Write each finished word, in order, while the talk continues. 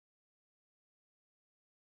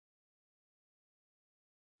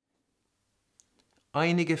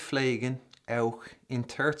Einige pflegen auch in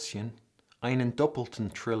Tertien einen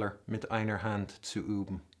doppelten Triller mit einer Hand zu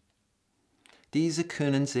üben. Diese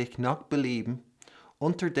können sich nach Belieben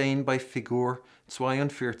unter den bei Figur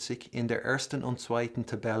 42 in der ersten und zweiten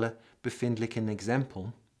Tabelle befindlichen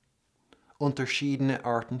Exempeln unterschiedene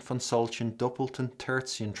Arten von solchen doppelten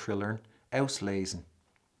Tertientrillern auslesen.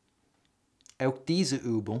 Auch diese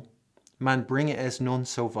Übung, man bringe es nun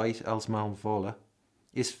so weit als man wolle,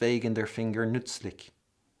 ist wegen der Finger nützlich.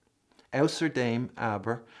 Außerdem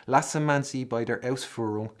aber lasse man sie bei der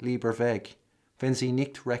Ausführung lieber weg, wenn sie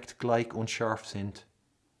nicht recht gleich und scharf sind,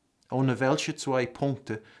 ohne welche 2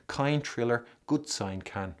 Punkte kein Triller gut sein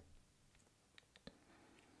kann.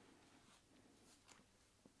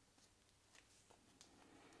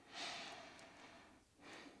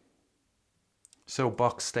 So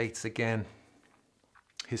Bach states again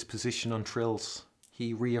his position on trills.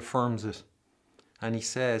 He reaffirms it, and he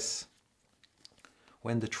says,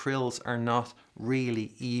 when the trills are not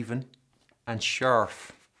really even and sharp,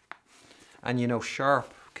 and you know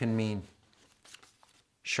sharp can mean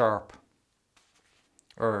sharp,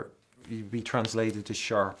 or be translated as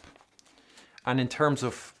sharp. And in terms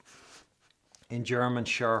of, in German,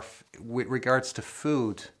 sharp, with regards to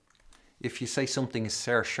food, if you say something is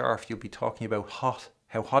sehr sharp, you'll be talking about hot,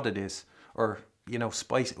 how hot it is, or you know,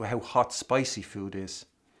 spicy, how hot spicy food is.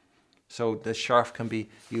 So the sharp can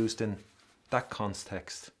be used in that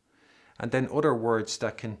context. And then other words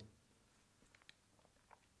that can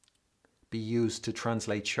be used to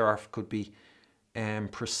translate sharp could be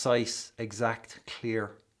precise, exact,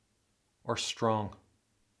 clear, or strong.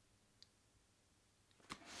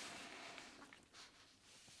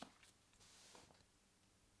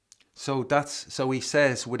 So he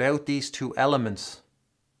says, without these 2 elements,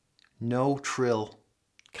 no trill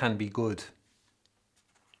can be good.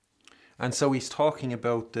 And so he's talking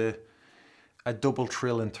about a double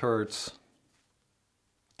trill in thirds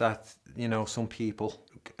that, you know, some people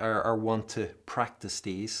are want to practice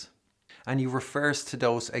these. And he refers to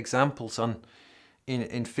those examples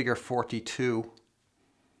in figure 42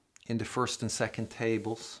 in the first and second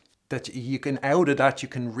tables, that you can, out of that you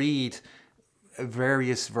can read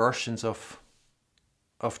various versions of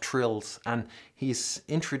trills, and he's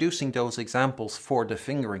introducing those examples for the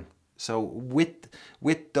fingering. So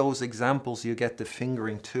with those examples you get the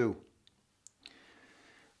fingering too.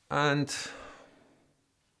 And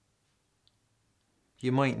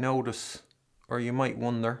you might notice, or you might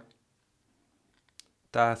wonder,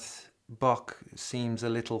 that Bach seems a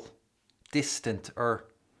little distant or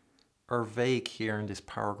vague here in this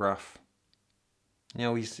paragraph. You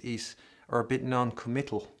know, he's or a bit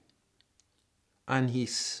non-committal, and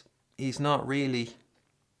he's not really,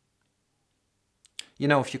 you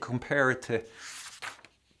know, if you compare it to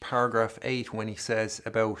paragraph 8 when he says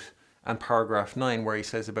about, and paragraph 9 where he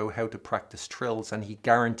says about how to practice trills, and he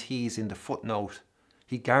guarantees in the footnote,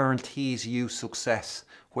 he guarantees you success,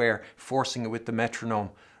 where forcing it with the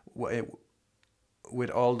metronome, with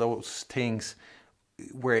all those things,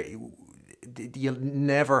 where you'll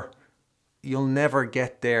never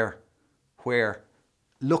get there, where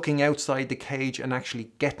looking outside the cage and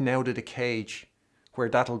actually getting out of the cage, where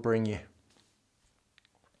that'll bring you.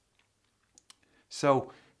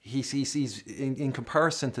 So he's in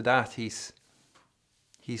comparison to that, he's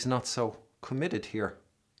not so committed here.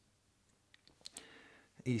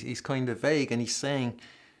 He's kind of vague, and he's saying,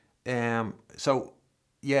 so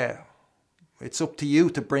yeah, it's up to you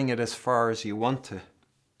to bring it as far as you want to,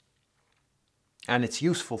 and it's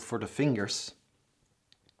useful for the fingers.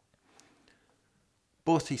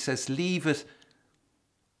 But he says, leave it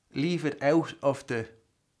out of the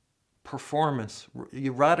performance.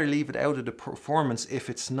 You rather leave it out of the performance if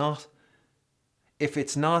it doesn't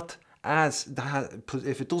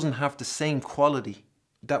have the same quality,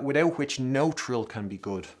 that without which no trill can be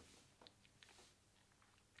good.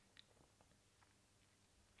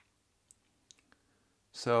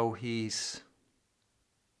 So he's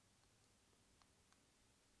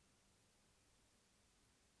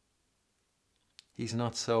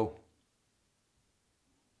not so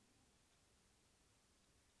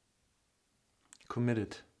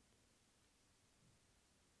committed,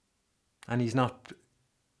 and he's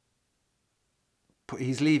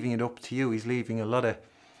leaving it up to you. He's leaving a lot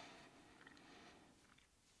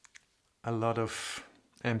of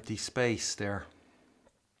empty space there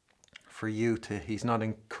for you to, he's not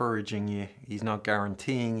encouraging you, he's not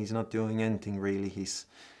guaranteeing, he's not doing anything really. He's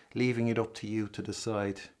leaving it up to you to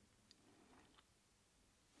decide.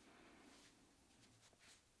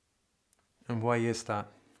 And why is that?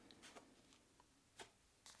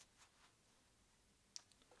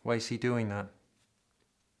 Why is he doing that?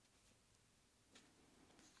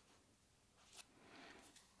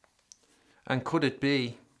 And could it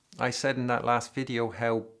be, I said in that last video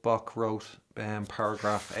how Bach wrote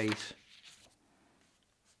paragraph 8.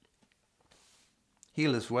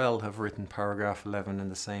 He'll as well have written paragraph 11 in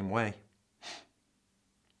the same way.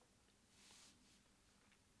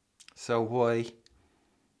 So why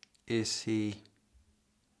is he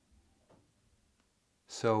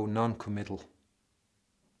so non-committal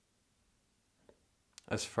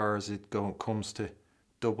as far as it comes to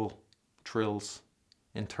double trills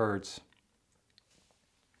in thirds?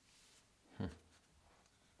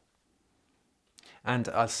 And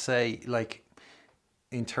I'll say, like,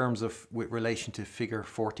 in terms of with relation to figure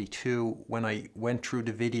 42, when I went through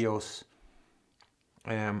the videos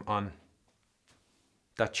on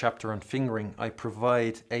that chapter on fingering, I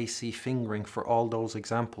provide AC fingering for all those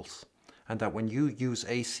examples, and that when you use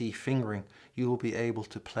AC fingering, you will be able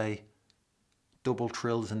to play double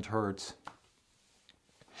trills and thirds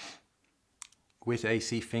with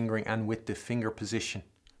AC fingering and with the finger position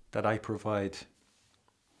that I provide.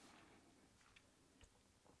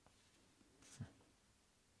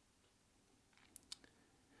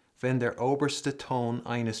 Wenn der oberste Ton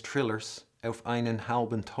eines Trillers auf einen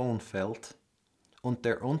halben Ton fällt und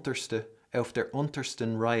der unterste auf der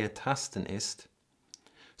untersten Reihe Tasten ist,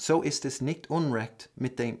 so ist es nicht unrecht,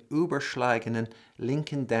 mit dem überschlagenen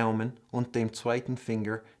linken Daumen und dem zweiten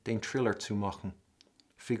Finger den Triller zu machen.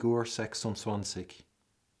 Figur 26.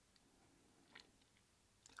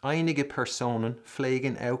 Einige Personen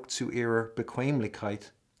pflegen auch zu ihrer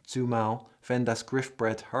Bequemlichkeit, zumal wenn das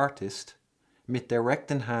Griffbrett hart ist, mit der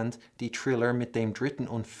rechten Hand die Triller mit dem dritten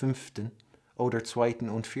und fünften oder zweiten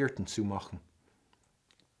und vierten zu machen.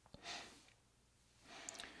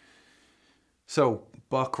 So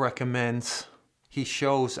Bach recommends, he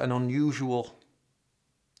shows an unusual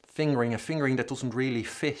fingering, a fingering that doesn't really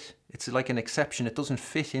fit. It's like an exception. It doesn't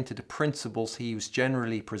fit into the principles he was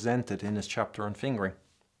generally presented in his chapter on fingering.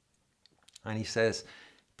 And he says,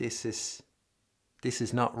 this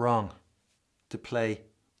is not wrong to play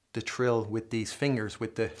the trill with these fingers,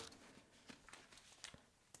 with the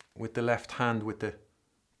left hand, with the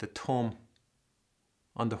thumb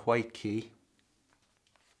on the white key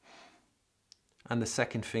and the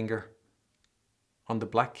second finger on the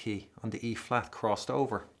black key on the E flat crossed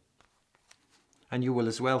over. And you will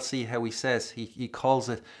as well see how he says, he calls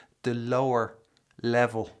it the lower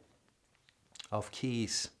level of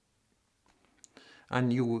keys.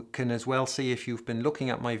 And you can as well see, if you've been looking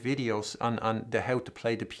at my videos on the how to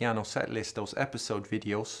play the piano set list, those episode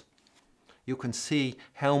videos, you can see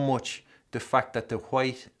how much the fact that the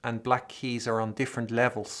white and black keys are on different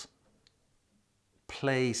levels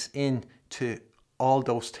plays into all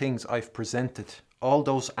those things I've presented, all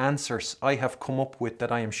those answers I have come up with that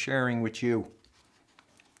I am sharing with you.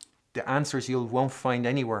 The answers you won't find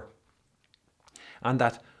anywhere. And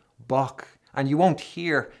that Bach, and you won't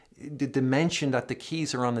hear the mention that the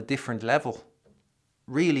keys are on a different level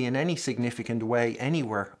really in any significant way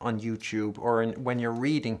anywhere on YouTube or when you're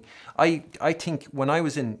reading. I think when I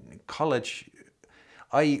was in college,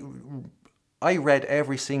 I read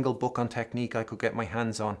every single book on technique I could get my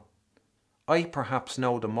hands on. I perhaps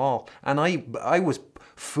know them all, and I was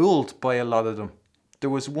fooled by a lot of them.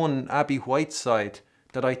 There was one, Abby Whiteside,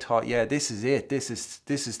 that I thought, yeah, this is it, this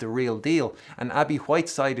is the real deal. And Abby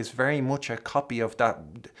Whiteside is very much a copy of that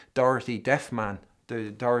Dorothy Deafman,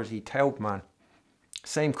 the Dorothy Taubman.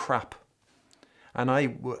 Same crap. And I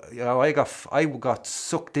got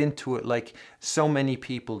sucked into it like so many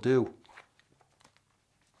people do.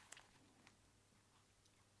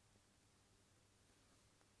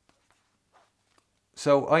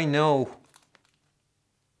 So I know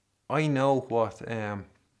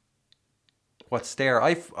what's there.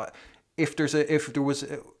 If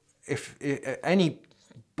any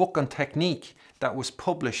book on technique that was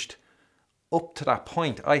published up to that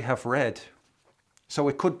point, I have read. So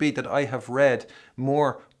it could be that I have read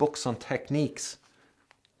more books on techniques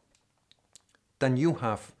than you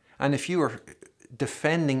have. And if you are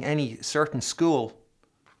defending any certain school,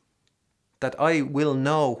 that I will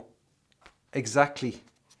know exactly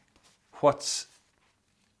what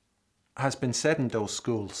has been said in those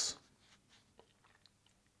schools.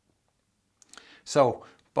 So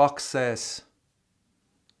Bach says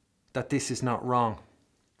that this is not wrong.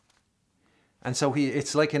 And so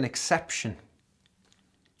it's like an exception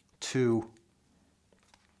to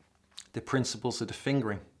the principles of the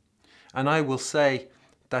fingering. And I will say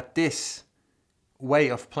that this way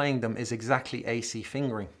of playing them is exactly AC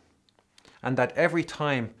fingering. And that every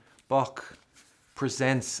time Bach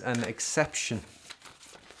presents an exception,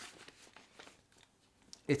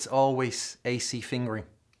 it's always AC fingering.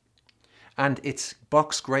 And it's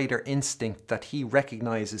Bach's greater instinct that he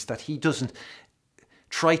recognizes, that he doesn't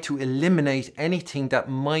try to eliminate anything that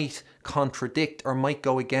might contradict or might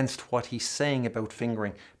go against what he's saying about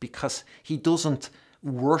fingering, because he doesn't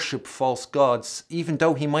worship false gods. Even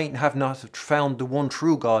though he might have not found the one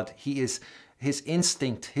true God, his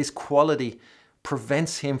instinct, his quality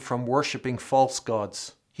prevents him from worshipping false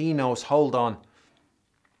gods. He knows, hold on.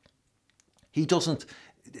 He doesn't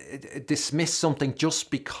dismiss something just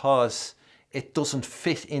because it doesn't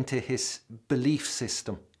fit into his belief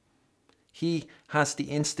system. He has the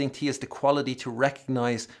instinct, he has the quality to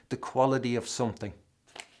recognize the quality of something.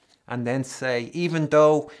 And then say, even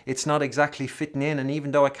though it's not exactly fitting in, and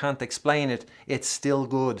even though I can't explain it, it's still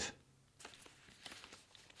good.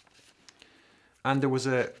 And there was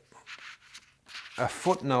a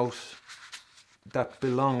footnote that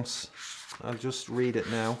belongs, I'll just read it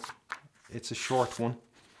now. It's a short one.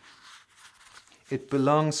 It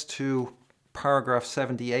belongs to paragraph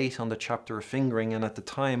 78 on the chapter of fingering, and at the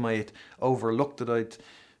time I had overlooked it.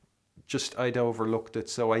 I'd overlooked it,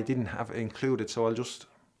 so I didn't have it included, so I'll just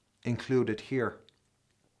include it here.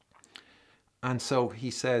 And so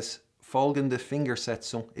he says, folgende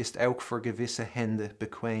Fingersetzung ist auch für gewisse Hände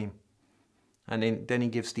bequem. And then he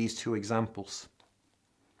gives these two examples.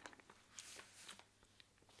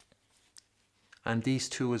 And these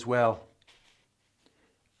two as well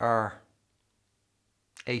are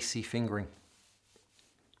AC fingering.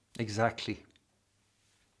 Exactly.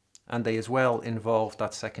 And they as well involve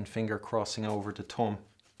that second finger crossing over the thumb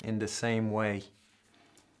in the same way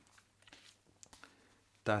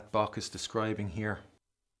that Bach is describing here.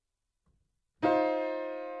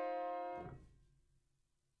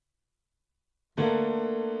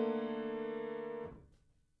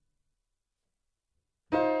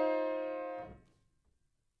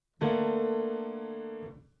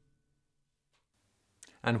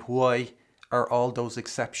 And why are all those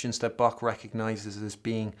exceptions that Bach recognizes as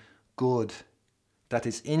being good? That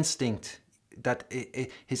his instinct,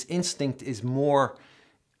 his instinct is more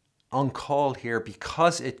on call here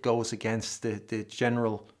because it goes against the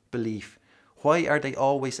general belief. Why are they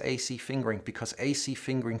always AC fingering? Because AC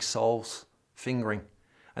fingering solves fingering.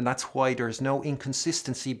 And that's why there's no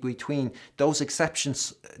inconsistency between those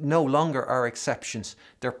exceptions. No longer are exceptions.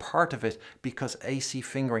 They're part of it because AC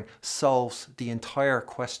fingering solves the entire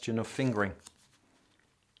question of fingering.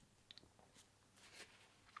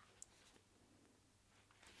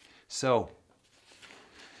 So,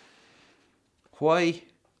 why,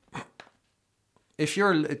 if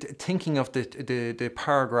you're thinking of the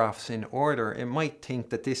paragraphs in order, it might think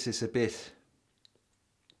that this is a bit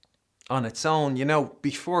on its own. You know,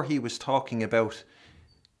 before he was talking about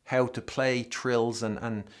how to play trills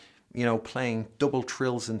and you know, playing double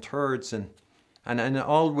trills and thirds and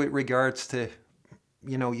all with regards to,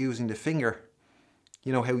 you know, using the finger,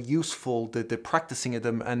 you know, how useful the practicing of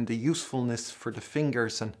them and the usefulness for the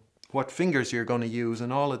fingers and what fingers you're going to use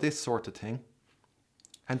and all of this sort of thing.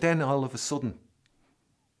 And then all of a sudden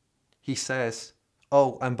he says,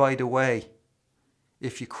 oh, and by the way,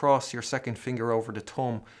 if you cross your second finger over the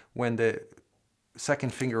thumb when the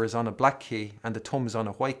second finger is on a black key and the thumb is on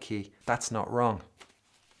a white key, that's not wrong.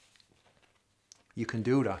 You can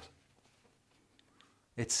do that.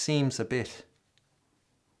 It seems a bit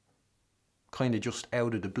kind of just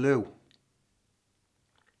out of the blue.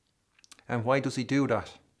 And why does he do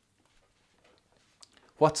that?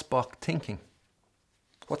 What's Bach thinking?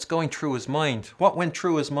 What's going through his mind? What went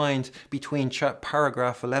through his mind between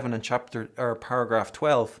paragraph 11 and paragraph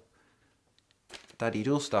 12 that he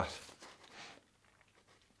does that?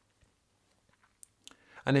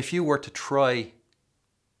 And if you were to try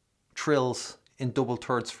trills in double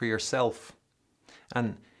thirds for yourself,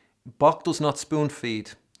 and Bach does not spoon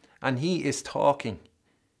feed, and he is talking.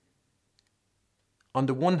 On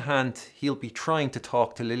the one hand, he'll be trying to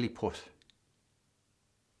talk to Lilliput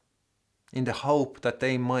in the hope that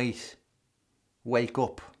they might wake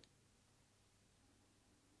up.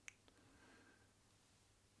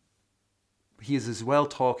 He is as well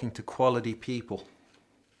talking to quality people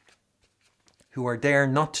who are there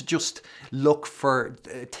not to just look for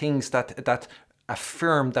things that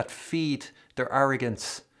affirm, that feed their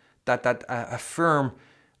arrogance, that affirm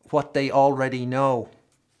what they already know.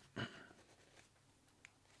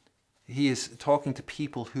 He is talking to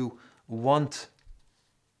people who want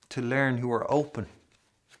to learn, who are open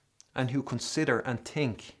and who consider and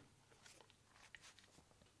think.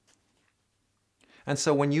 And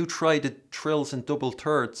so when you try the trills in double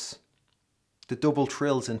thirds, the double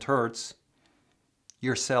trills in thirds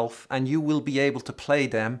yourself, and you will be able to play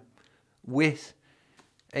them with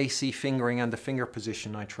AC fingering and the finger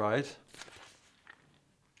position I tried.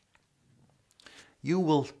 you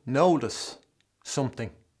will notice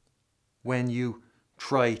something when you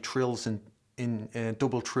try trills in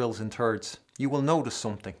double trills in thirds. You will notice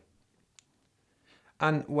something.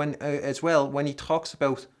 And when as well, when he talks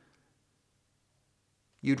about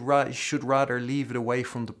you should rather leave it away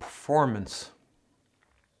from the performance.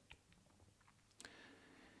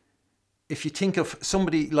 If you think of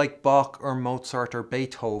somebody like Bach or Mozart or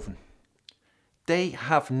Beethoven, they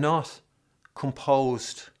have not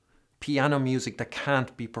composed piano music that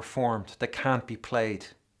can't be performed, that can't be played.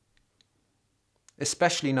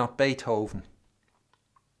 Especially not Beethoven.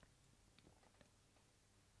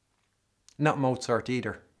 Not Mozart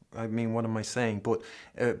either. I mean, what am I saying? But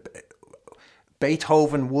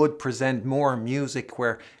Beethoven would present more music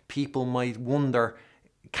where people might wonder,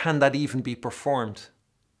 can that even be performed?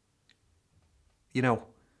 You know,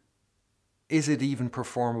 is it even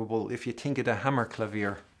performable if you think of the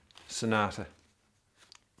Hammerklavier Sonata,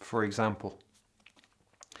 for example?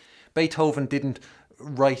 Beethoven didn't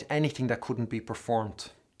write anything that couldn't be performed.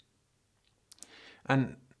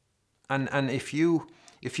 And if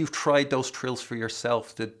you've tried those trills for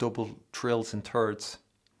yourself, the double trills and thirds,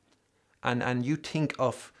 and you think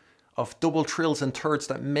of double trills and thirds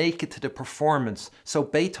that make it to the performance. So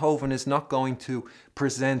Beethoven is not going to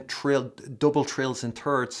present double trills and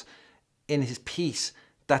thirds in his piece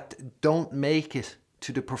that don't make it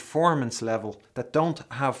to the performance level, that don't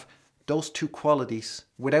have those two qualities,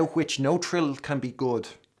 without which no trill can be good.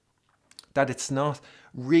 That it's not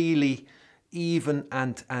really even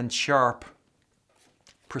and sharp,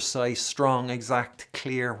 precise, strong, exact,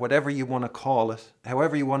 clear, whatever you want to call it,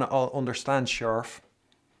 however you want to understand sharp.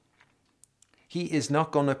 He is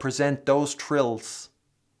not going to present those trills,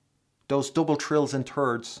 those double trills and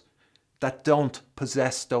thirds that don't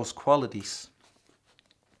possess those qualities.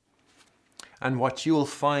 And what you'll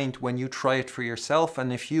find when you try it for yourself,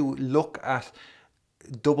 and if you look at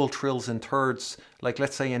double trills and thirds, like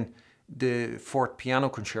let's say in the Fourth Piano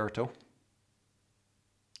Concerto,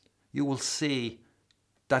 you will see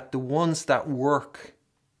that the ones that work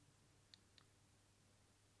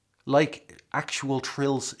like actual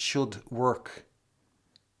trills should work,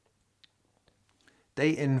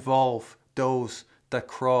 they involve those that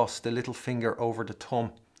cross the little finger over the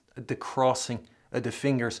thumb, the crossing of the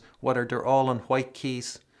fingers, whether they're all on white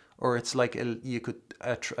keys or it's like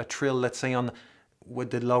a trill, let's say on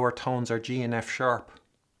with the lower tones are G and F sharp.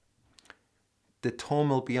 The thumb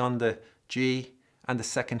will be on the G and the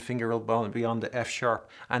second finger will be on the F sharp,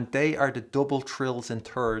 and they are the double trills and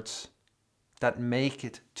thirds that make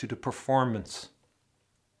it to the performance.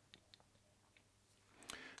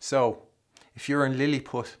 So if you're in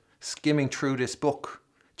Lilliput skimming through this book,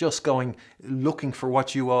 just looking for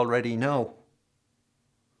what you already know,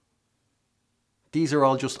 these are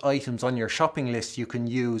all just items on your shopping list you can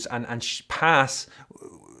use and pass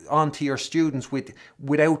on to your students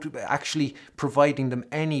without actually providing them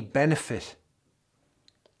any benefit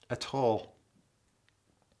at all.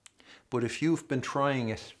 But if you've been trying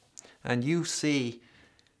it and you see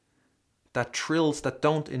that trills that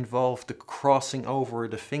don't involve the crossing over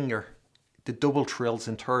the finger, the double trills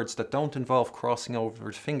and thirds that don't involve crossing over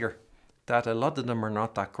the finger, that a lot of them are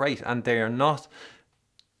not that great, and they are not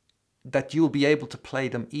that you'll be able to play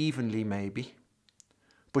them evenly maybe,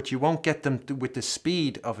 but you won't get them with the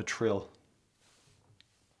speed of a trill.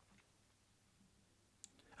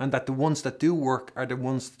 And that the ones that do work are the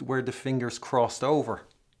ones where the fingers crossed over.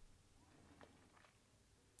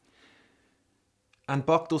 And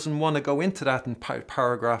Bach doesn't want to go into that in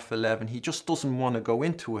paragraph 11. He just doesn't want to go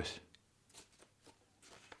into it.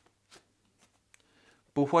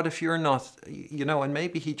 But what if you're not, and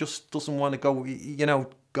maybe he just doesn't want to go,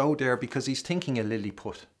 go there because he's thinking of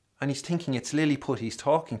Lilliput. And he's thinking it's Lilliput he's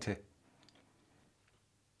talking to.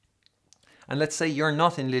 And let's say you're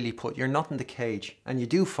not in Lilliput, you're not in the cage, and you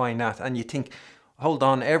do find that, and you think, hold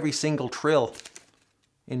on, every single trill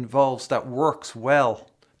involves that works well,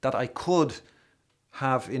 that I could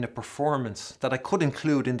have in a performance, that I could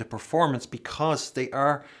include in the performance because they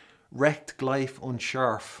are recht, gleich,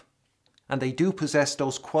 unsharp. And they do possess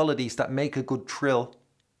those qualities that make a good trill.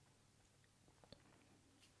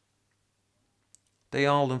 They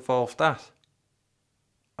all involve that.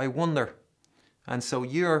 I wonder. And so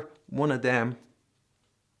you're one of them.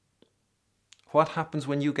 What happens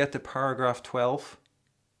when you get to paragraph 12?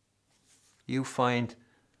 You find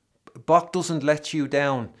Bach doesn't let you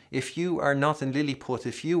down. If you are not in Lilliput,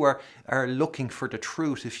 if you are looking for the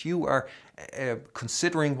truth, if you are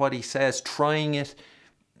considering what he says, trying it,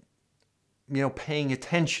 paying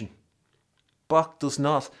attention, Bach does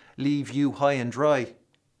not leave you high and dry.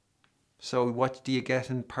 So what do you get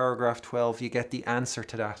in paragraph 12? You get the answer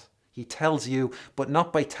to that. He tells you, but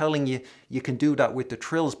not by telling you you can do that with the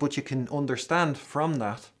trills, but you can understand from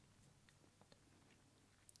that.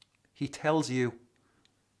 He tells you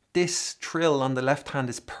this trill on the left hand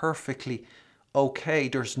is perfectly okay.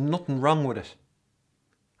 There's nothing wrong with it.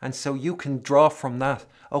 And so you can draw from that,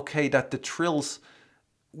 okay, that the trills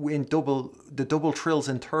in the double trills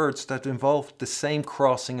in thirds that involve the same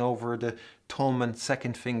crossing over the thumb and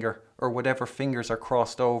second finger, or whatever fingers are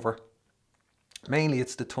crossed over. Mainly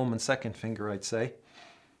it's the thumb and second finger, I'd say.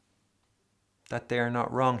 That they're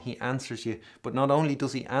not wrong. He answers you. But not only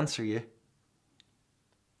does he answer you,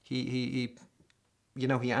 he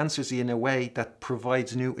answers you in a way that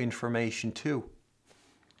provides new information too.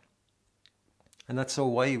 And that's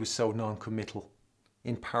why he was so non-committal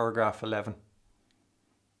in paragraph 11.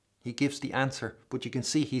 He gives the answer, but you can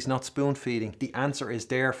see he's not spoon feeding. The answer is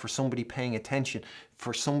there for somebody paying attention,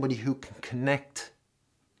 for somebody who can connect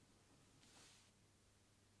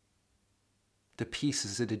the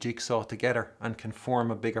pieces of the jigsaw together and can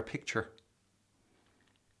form a bigger picture.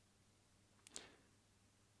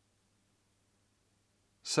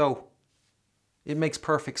 So it makes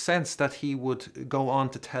perfect sense that he would go on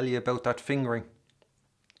to tell you about that fingering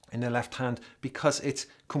in the left hand, because it's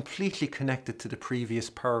completely connected to the previous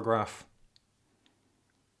paragraph.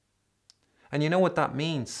 And you know what that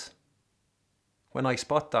means when I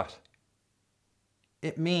spot that?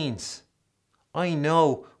 It means I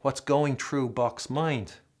know what's going through Bach's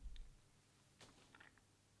mind.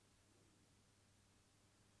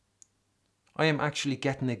 I am actually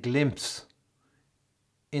getting a glimpse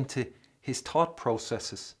into his thought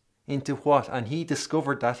processes, into what, and he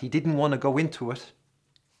discovered that he didn't want to go into it.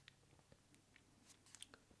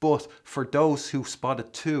 But for those who spot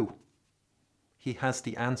it too, he has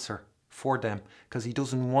the answer for them, because he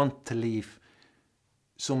doesn't want to leave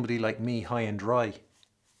somebody like me high and dry,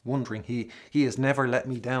 wondering. He has never let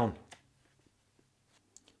me down.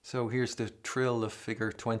 So here's the trill of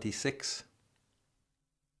figure 26.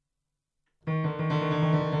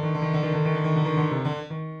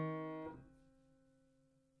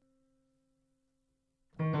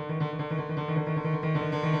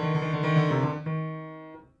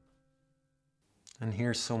 And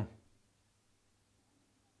here's some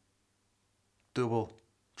double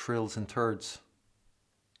trills and thirds,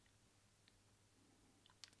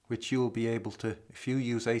 which you'll be able to, if you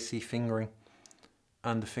use AC fingering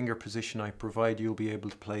and the finger position I provide, you'll be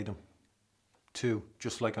able to play them too,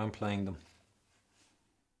 just like I'm playing them.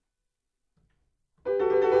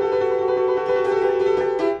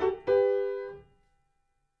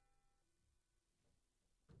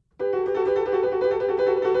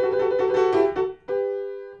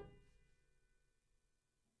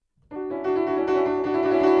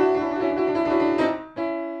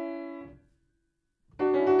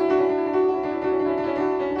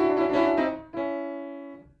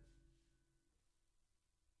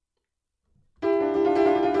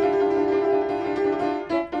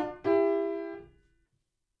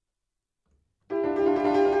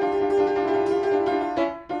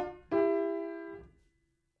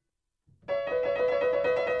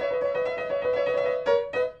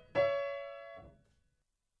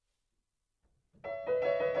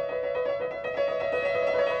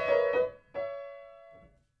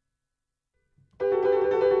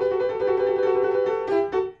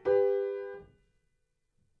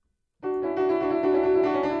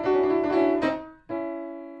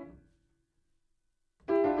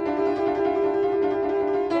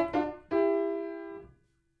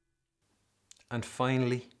 And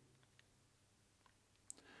finally,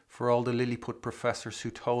 for all the Lilliput professors who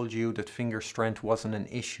told you that finger strength wasn't an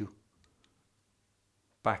issue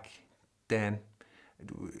back then,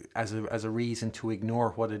 as a reason to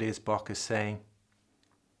ignore what it is Bach is saying,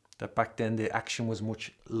 that back then the action was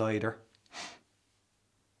much lighter.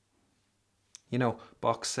 You know,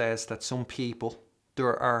 Bach says that some people,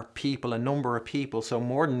 there are people, a number of people, so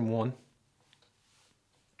more than one,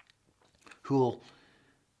 who'll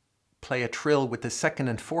play a trill with the second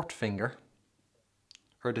and fourth finger,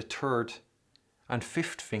 or the third and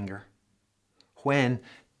fifth finger, when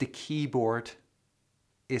the keyboard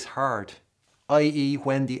is hard, i.e.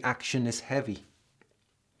 when the action is heavy.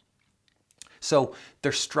 So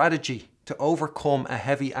their strategy to overcome a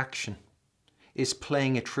heavy action is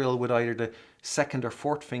playing a trill with either the second or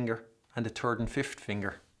fourth finger and the third and fifth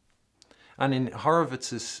finger. And in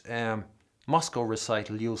Horowitz's Moscow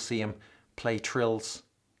recital, you'll see him play trills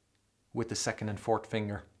with the second and fourth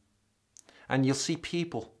finger. And you'll see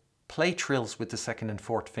people play trills with the second and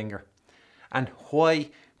fourth finger. And why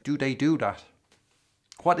do they do that?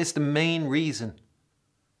 What is the main reason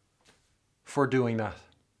for doing that?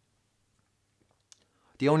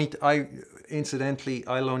 Incidentally,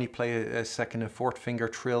 I'll only play a second and fourth finger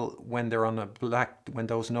trill when they're on when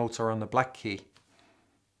those notes are on the black key.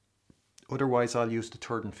 Otherwise, I'll use the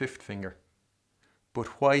third and fifth finger. But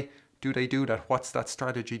why do they do that? What's that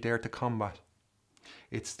strategy there to combat?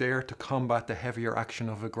 It's there to combat the heavier action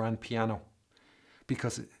of a grand piano,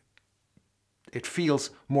 because it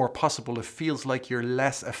feels more possible. It feels like you're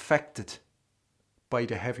less affected by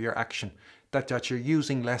the heavier action, that you're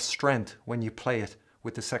using less strength when you play it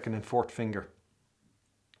with the second and fourth finger.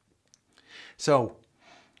 So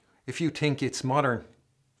if you think it's modern,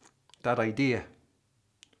 that idea,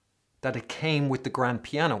 that it came with the grand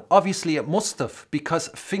piano, obviously it must have, because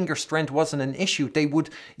finger strength wasn't an issue.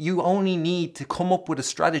 You only need to come up with a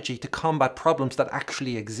strategy to combat problems that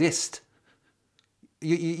actually exist.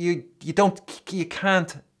 You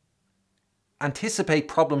can't anticipate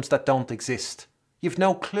problems that don't exist. You've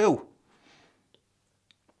no clue.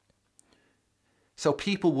 So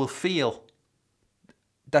people will feel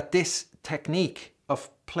that this technique of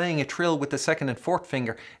playing a trill with the second and fourth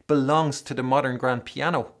finger belongs to the modern grand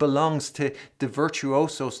piano, belongs to the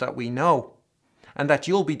virtuosos that we know, and that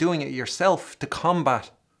you'll be doing it yourself to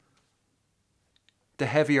combat the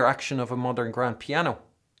heavier action of a modern grand piano.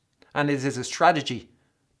 And it is a strategy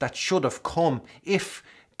that should have come, if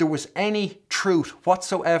there was any truth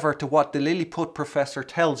whatsoever to what the Lilliput professor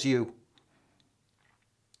tells you.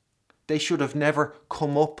 They should have never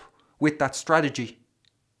come up with that strategy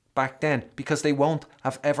back then, because they won't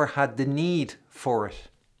have ever had the need for it.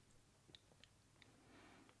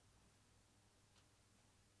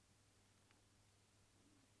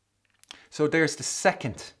 So there's the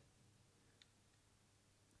second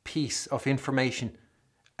piece of information.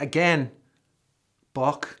 Again,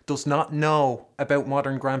 Bach does not know about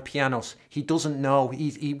modern grand pianos. He doesn't know.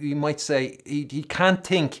 He might say, he can't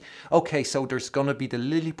think, okay, so there's going to be the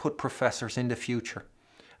Lilliput professors in the future,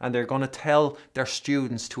 and they're going to tell their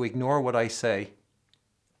students to ignore what I say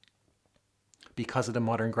because of the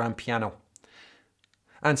modern grand piano.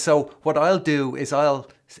 And so what I'll do is I'll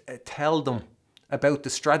tell them about the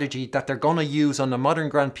strategy that they're going to use on the modern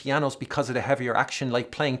grand pianos because of the heavier action,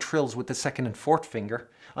 like playing trills with the second and fourth finger.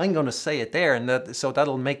 I'm going to say it there, and so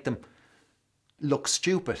that'll make them look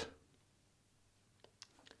stupid.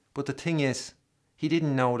 But the thing is, he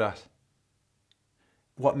didn't know that.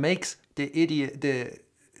 What makes the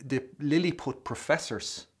Lilliput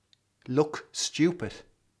professors look stupid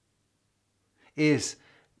is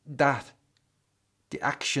that the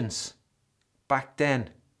actions back then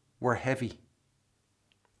were heavy,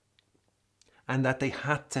 and that they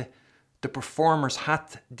had to, the performers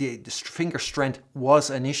had, the finger strength was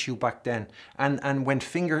an issue back then, and when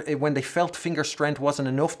they felt finger strength wasn't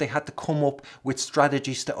enough, they had to come up with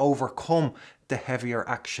strategies to overcome the heavier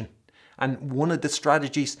action. And one of the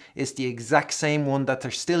strategies is the exact same one that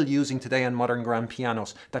they're still using today on modern grand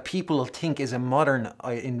pianos, that people will think is a modern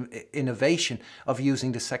innovation of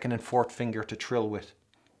using the second and fourth finger to trill with.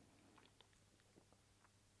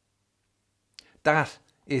 That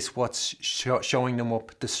is what's showing them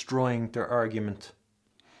up, destroying their argument.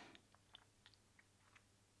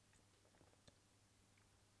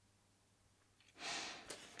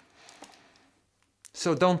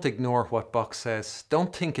 So don't ignore what Bach says.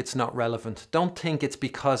 Don't think it's not relevant. Don't think it's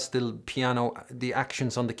because the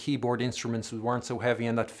actions on the keyboard instruments weren't so heavy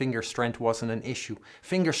and that finger strength wasn't an issue.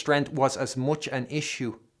 Finger strength was as much an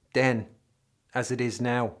issue then as it is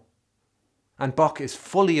now. And Bach is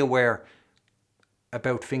fully aware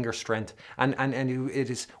about finger strength. And it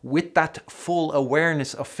is with that full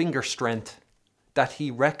awareness of finger strength that he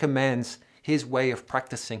recommends his way of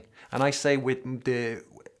practicing. And I say with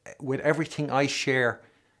everything I share,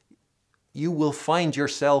 you will find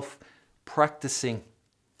yourself practicing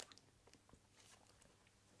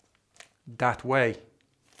that way.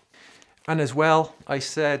 And as well, I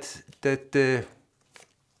said that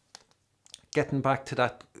getting back to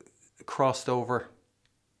that crossed over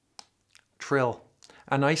trill,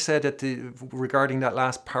 and I said that regarding that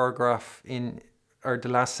last paragraph or the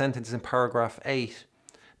last sentence in paragraph 8,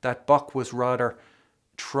 that Bach was rather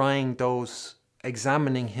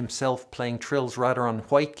examining himself playing trills rather on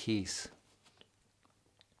white keys.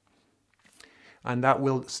 And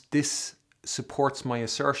this supports my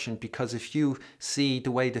assertion, because if you see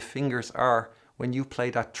the way the fingers are when you play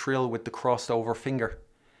that trill with the crossed over finger,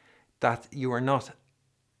 that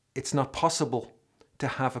it's not possible to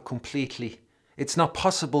have it's not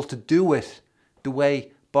possible to do it the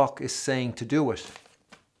way Bach is saying to do it.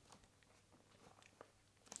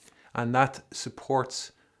 And that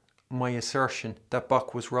supports my assertion that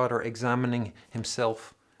Bach was rather examining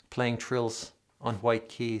himself playing trills on white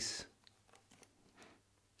keys.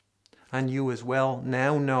 And you as well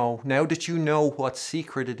now know, now that you know what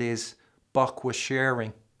secret it is Bach was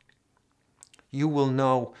sharing, you will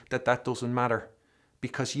know that that doesn't matter,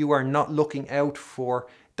 because you are not looking out for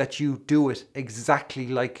that you do it exactly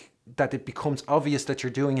like that, it becomes obvious that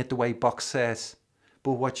you're doing it the way Bach says.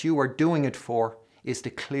 But what you are doing it for is the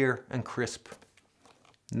clear and crisp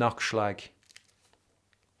Nachschlag.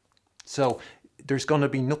 So there's going to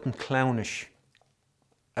be nothing clownish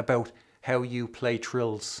about how you play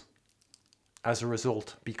trills as a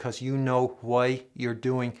result, because you know why you're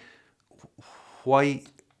doing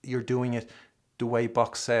it the way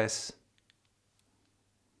Bach says.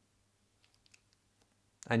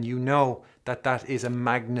 And you know that that is a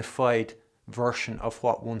magnified version of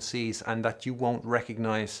what one sees, and that you won't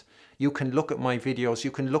recognize. You can look at my videos,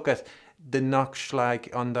 you can look at the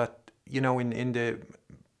Nachschlag on that, you know, in the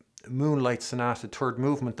Moonlight Sonata third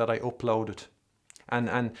movement that I uploaded,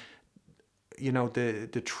 and you know,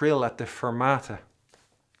 the trill at the fermata,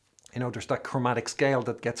 you know, there's that chromatic scale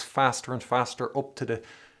that gets faster and faster up to the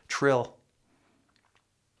trill,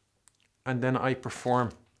 and then I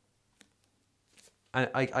perform,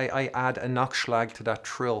 I add a Nachschlag to that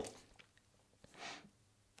trill.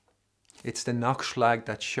 It's the Nachschlag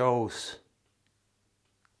that shows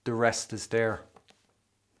the rest is there.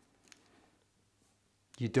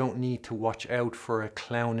 You don't need to watch out for a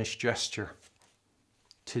clownish gesture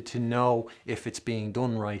to know if it's being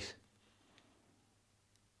done right.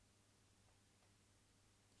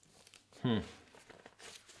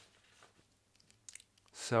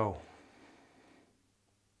 So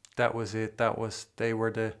that was it. They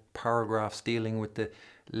were the paragraphs dealing with the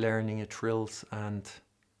learning of trills and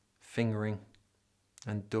fingering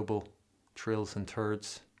and double trills and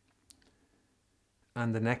thirds.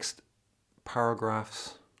 And the next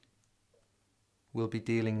paragraphs will be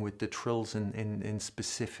dealing with the trills in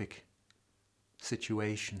specific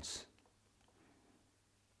situations.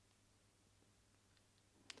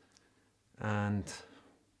 And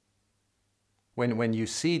when you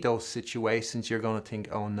see those situations, you're going to think,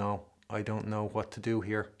 oh no, I don't know what to do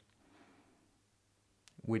here.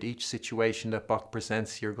 With each situation that Bach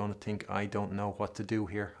presents, you're going to think, I don't know what to do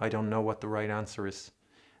here. I don't know what the right answer is.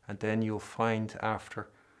 And then you'll find after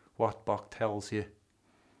what Bach tells you,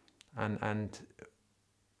 and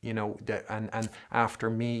you know, and after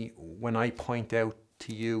me, when I point out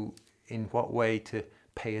to you in what way to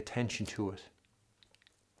pay attention to it,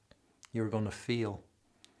 you're going to feel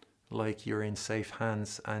like you're in safe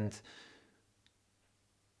hands, and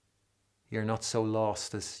you're not so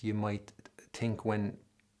lost as you might think when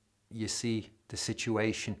you see the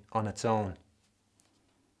situation on its own.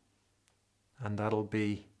 And that'll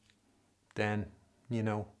be then, you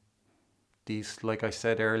know, these, like I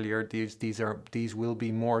said earlier, these will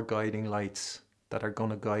be more guiding lights that are going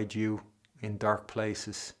to guide you in dark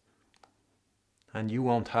places. And you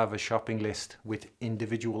won't have a shopping list with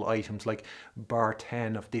individual items like bar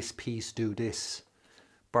 10 of this piece do this,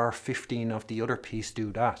 bar 15 of the other piece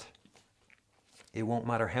do that. It won't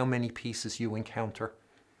matter how many pieces you encounter.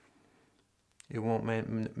 It won't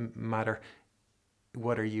matter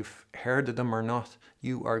whether you've heard of them or not.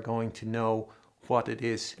 You are going to know what it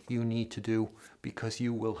is you need to do, because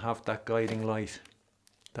you will have that guiding light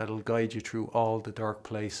that'll guide you through all the dark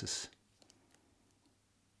places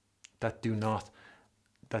that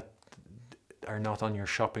are not on your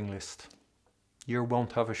shopping list. You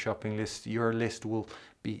won't have a shopping list. Your list will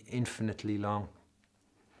be infinitely long.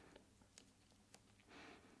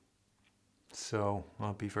 So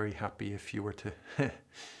I'll be very happy if you were to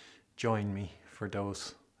join me for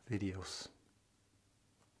those videos.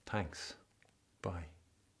 Thanks. Bye.